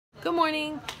Good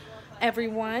morning,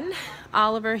 everyone.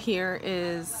 Oliver here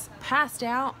is passed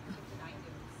out.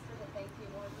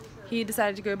 He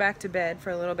decided to go back to bed for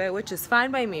a little bit, which is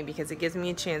fine by me because it gives me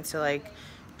a chance to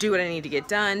do what I need to get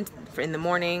done in the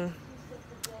morning.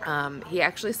 He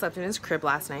actually slept in his crib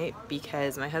last night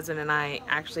because my husband and I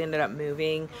actually ended up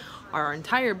moving our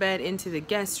entire bed into the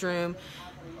guest room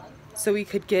so we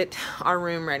could get our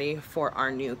room ready for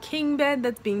our new king bed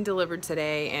that's being delivered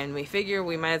today, and we figure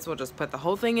we might as well just put the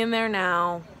whole thing in there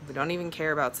now. We don't even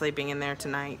care about sleeping in there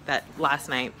last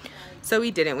night. So we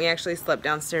didn't. We actually slept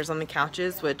downstairs on the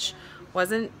couches, which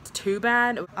wasn't too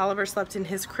bad. Oliver slept in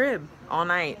his crib all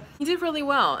night. He did really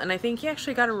well, and I think he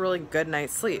actually got a really good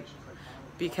night's sleep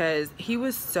because he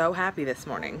was so happy this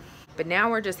morning. But now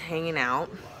we're just hanging out.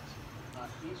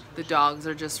 The dogs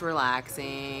are just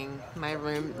relaxing. My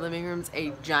living room's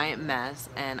a giant mess,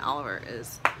 and Oliver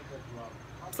is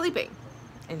sleeping,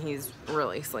 and he's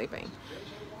really sleeping.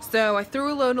 So I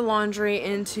threw a load of laundry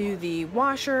into the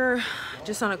washer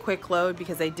just on a quick load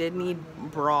because I did need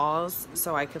bras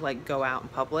so I could go out in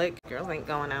public. Girls ain't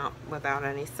going out without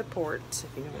any support, if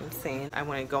you know what I'm saying. I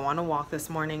want to go on a walk this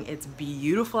morning. It's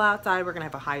beautiful outside. We're gonna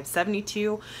have a high of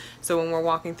 72, so when we're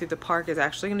walking through the park, it's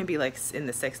actually gonna be in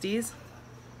the 60s.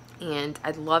 And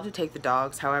I'd love to take the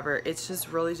dogs. However, it's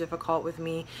just really difficult with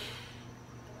me.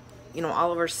 You know,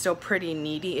 Oliver's still pretty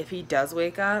needy if he does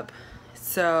wake up.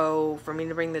 So for me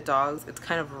to bring the dogs, it's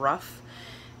kind of rough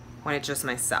when it's just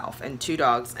myself and 2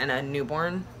 dogs and a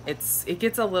newborn. It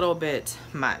gets a little bit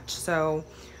much. So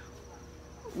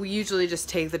we usually just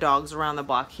take the dogs around the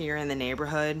block here in the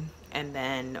neighborhood and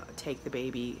then take the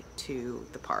baby to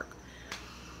the park.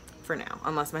 For now,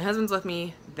 unless my husband's with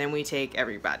me, then we take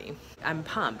everybody. I'm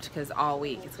pumped because all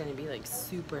week it's gonna be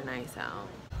super nice out.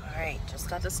 All right, just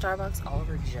got to Starbucks.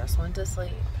 Oliver just went to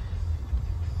sleep.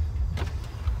 Let's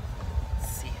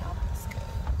see how this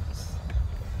goes.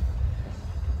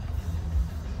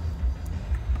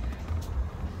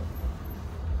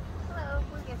 Hello,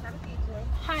 we'll get some tea today.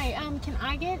 Hi, can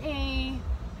I get a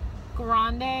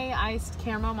grande iced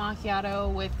caramel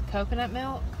macchiato with coconut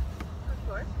milk? Of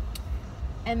course.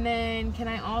 And then can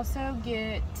I also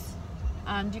get,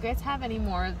 do you guys have any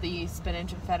more of the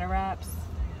spinach and feta wraps?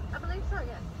 I believe so,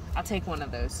 yes. I'll take one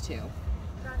of those too.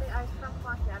 Grande ice from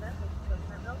macchiato with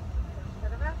coconut milk.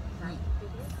 Photograph. Nice.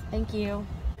 Thank you.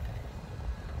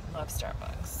 Love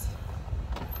Starbucks.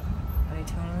 But I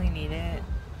totally need it.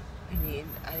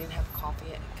 I didn't have coffee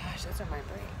yet. Gosh, those are my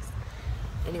breaks.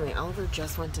 Anyway, Oliver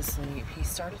just went to sleep. He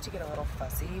started to get a little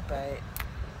fussy, but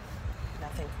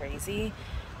nothing crazy.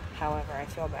 However, I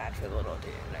feel bad for the little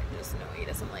dude. I just know he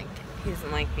doesn't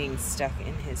like being stuck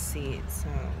in his seat. So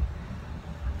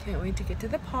can't wait to get to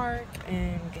the park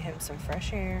and get him some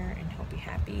fresh air, and he'll be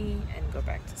happy and go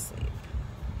back to sleep.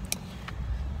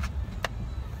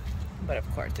 But of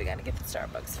course, we gotta get to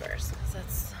Starbucks first because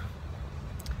that's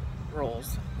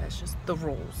rules. That's just the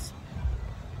rules.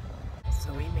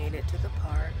 So we made it to the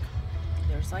park.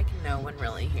 There's no one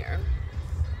really here,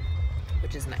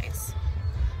 which is nice.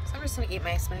 So I'm just gonna eat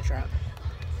my spinach wrap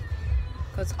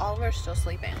because Oliver's still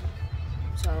sleeping.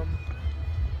 So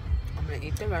I'm gonna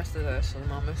eat the rest of this when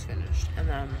I'm almost finished, and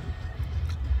then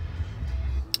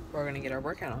we're gonna get our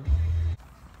workout on.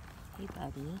 Hey,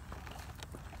 buddy.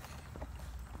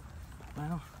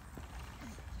 Wow.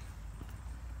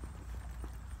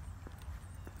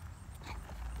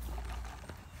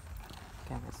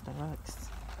 Got us the looks.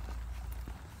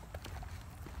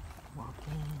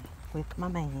 Walking with my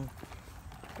man.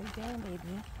 Good day,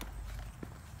 baby.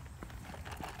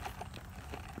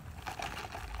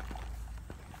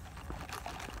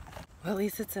 Well, at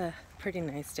least it's a pretty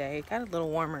nice day. It got a little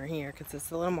warmer here because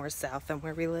it's a little more south than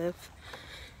where we live.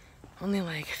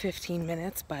 Only 15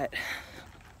 minutes, but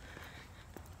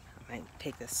I might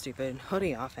take this stupid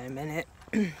hoodie off in a minute.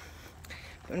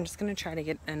 I'm just gonna try to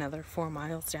get another 4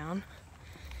 miles down.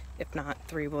 If not,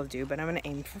 3 will do, but I'm gonna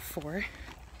aim for 4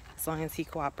 as long as he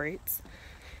cooperates.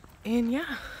 And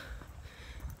yeah,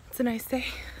 it's a nice day.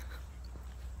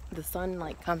 The sun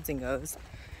comes and goes,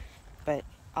 but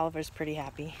Oliver's pretty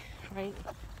happy, right?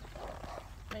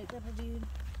 Right, little dude?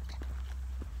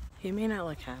 He may not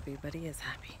look happy, but he is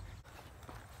happy.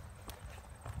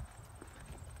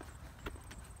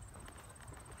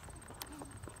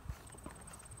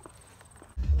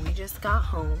 We just got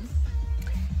home.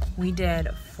 We did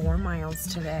 4 miles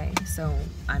today, so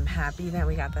I'm happy that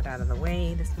we got that out of the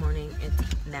way this morning. It's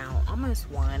now almost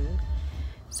 1,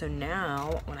 so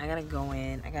now when I gotta go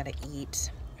in, I gotta eat,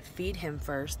 feed him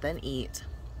first, then eat.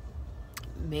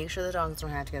 Make sure the dogs don't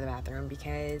have to go to the bathroom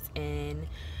because in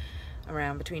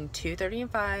around between 2:30 and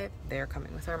 5, they're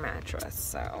coming with our mattress,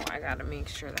 so I gotta make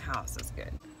sure the house is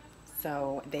good.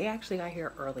 So they actually got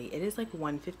here early. It is like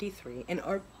 1:53 and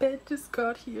our bed just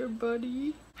got here,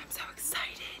 buddy. I'm so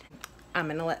excited. I'm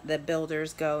gonna let the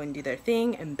builders go and do their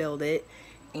thing and build it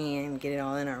and get it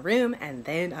all in our room, and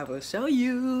then I will show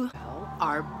you. Well,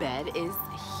 our bed is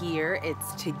here.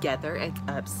 It's together. It's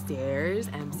upstairs.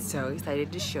 I'm so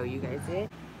excited to show you guys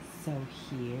it. So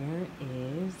here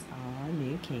is our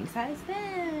new king size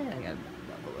bed. I gotta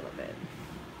back up a little bit.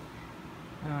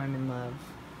 Oh, I'm in love.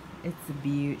 It's a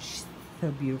beaut,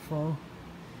 so beautiful.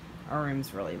 Our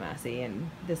room's really messy, and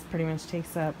this pretty much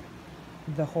takes up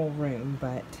the whole room,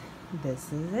 but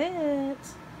this is it.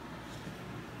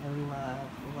 I love,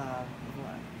 love,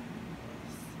 love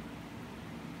this.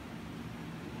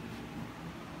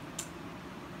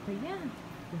 But yeah,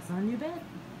 this is our new bed.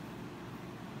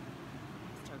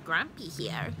 Mr. Grumpy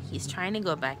here. He's trying to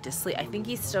go back to sleep. I think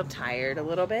he's still tired a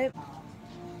little bit.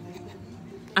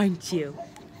 Aren't you?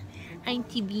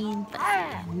 Aren't you being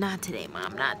fun? Not today,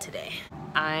 Mom, not today.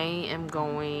 I am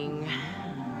going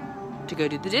to go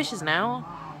do the dishes now.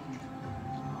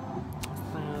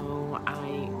 So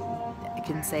I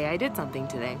can say I did something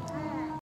today.